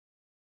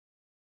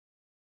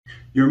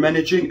You're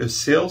managing a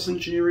sales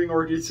engineering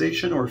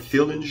organization or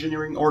field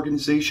engineering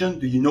organization.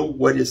 Do you know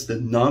what is the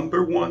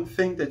number one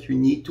thing that you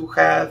need to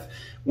have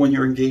when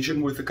you're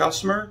engaging with the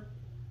customer?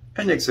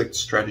 An exit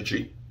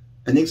strategy.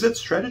 An exit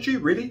strategy,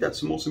 really?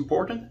 That's the most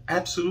important?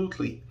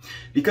 Absolutely.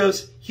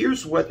 Because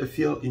here's what a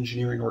field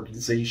engineering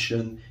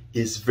organization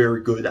is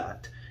very good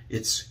at.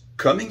 It's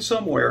coming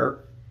somewhere,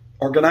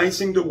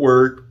 organizing the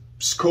work,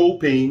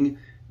 scoping,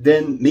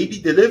 then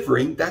maybe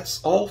delivering.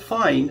 That's all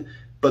fine.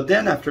 But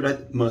then after that,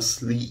 it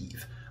must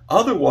leave.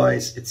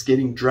 Otherwise, it's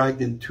getting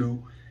dragged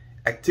into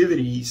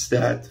activities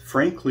that,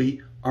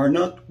 frankly, are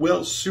not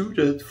well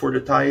suited for the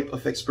type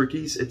of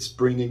expertise it's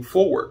bringing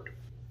forward.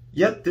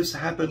 Yet this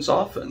happens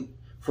often.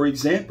 For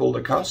example,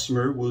 the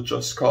customer will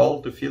just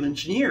call the field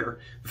engineer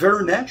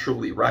very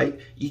naturally, right?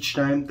 Each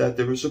time that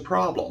there is a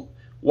problem.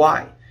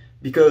 Why?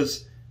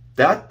 Because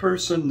that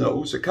person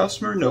knows, the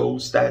customer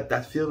knows that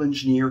that field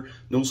engineer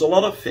knows a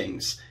lot of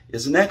things,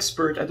 is an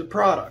expert at the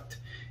product,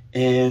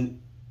 and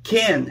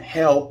can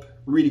help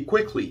really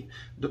quickly.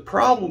 The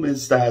problem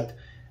is that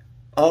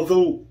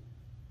although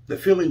the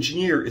field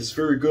engineer is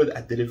very good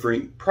at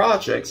delivering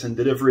projects and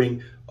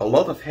delivering a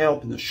lot of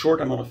help in a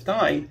short amount of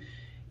time,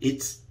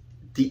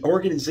 the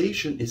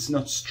organization is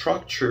not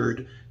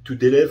structured to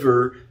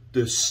deliver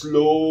the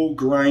slow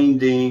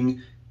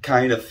grinding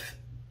kind of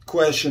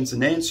questions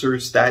and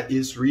answers that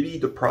is really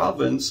the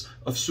province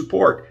of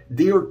support.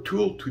 They are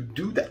tooled to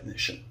do that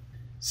mission.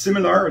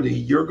 Similarly,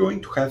 you're going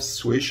to have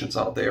situations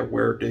out there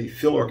where the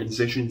field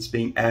organization is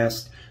being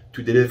asked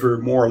to deliver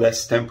more or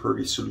less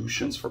temporary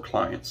solutions for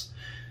clients.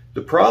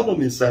 The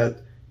problem is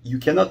that you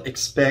cannot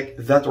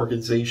expect that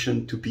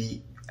organization to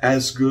be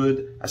as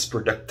good as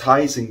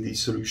productizing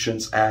these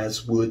solutions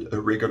as would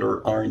a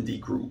regular R&D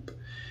group.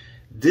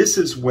 This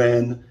is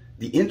when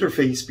the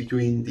interface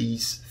between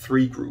these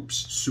three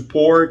groups,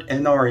 support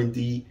and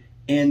R&D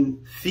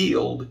and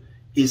field,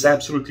 is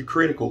absolutely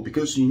critical,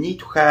 because you need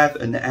to have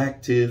an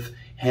active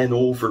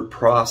handover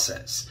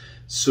process.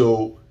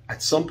 So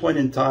at some point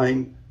in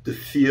time, the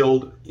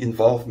field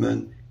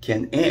involvement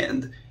can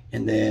end,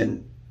 and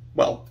then,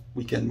 well,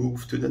 we can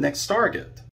move to the next target.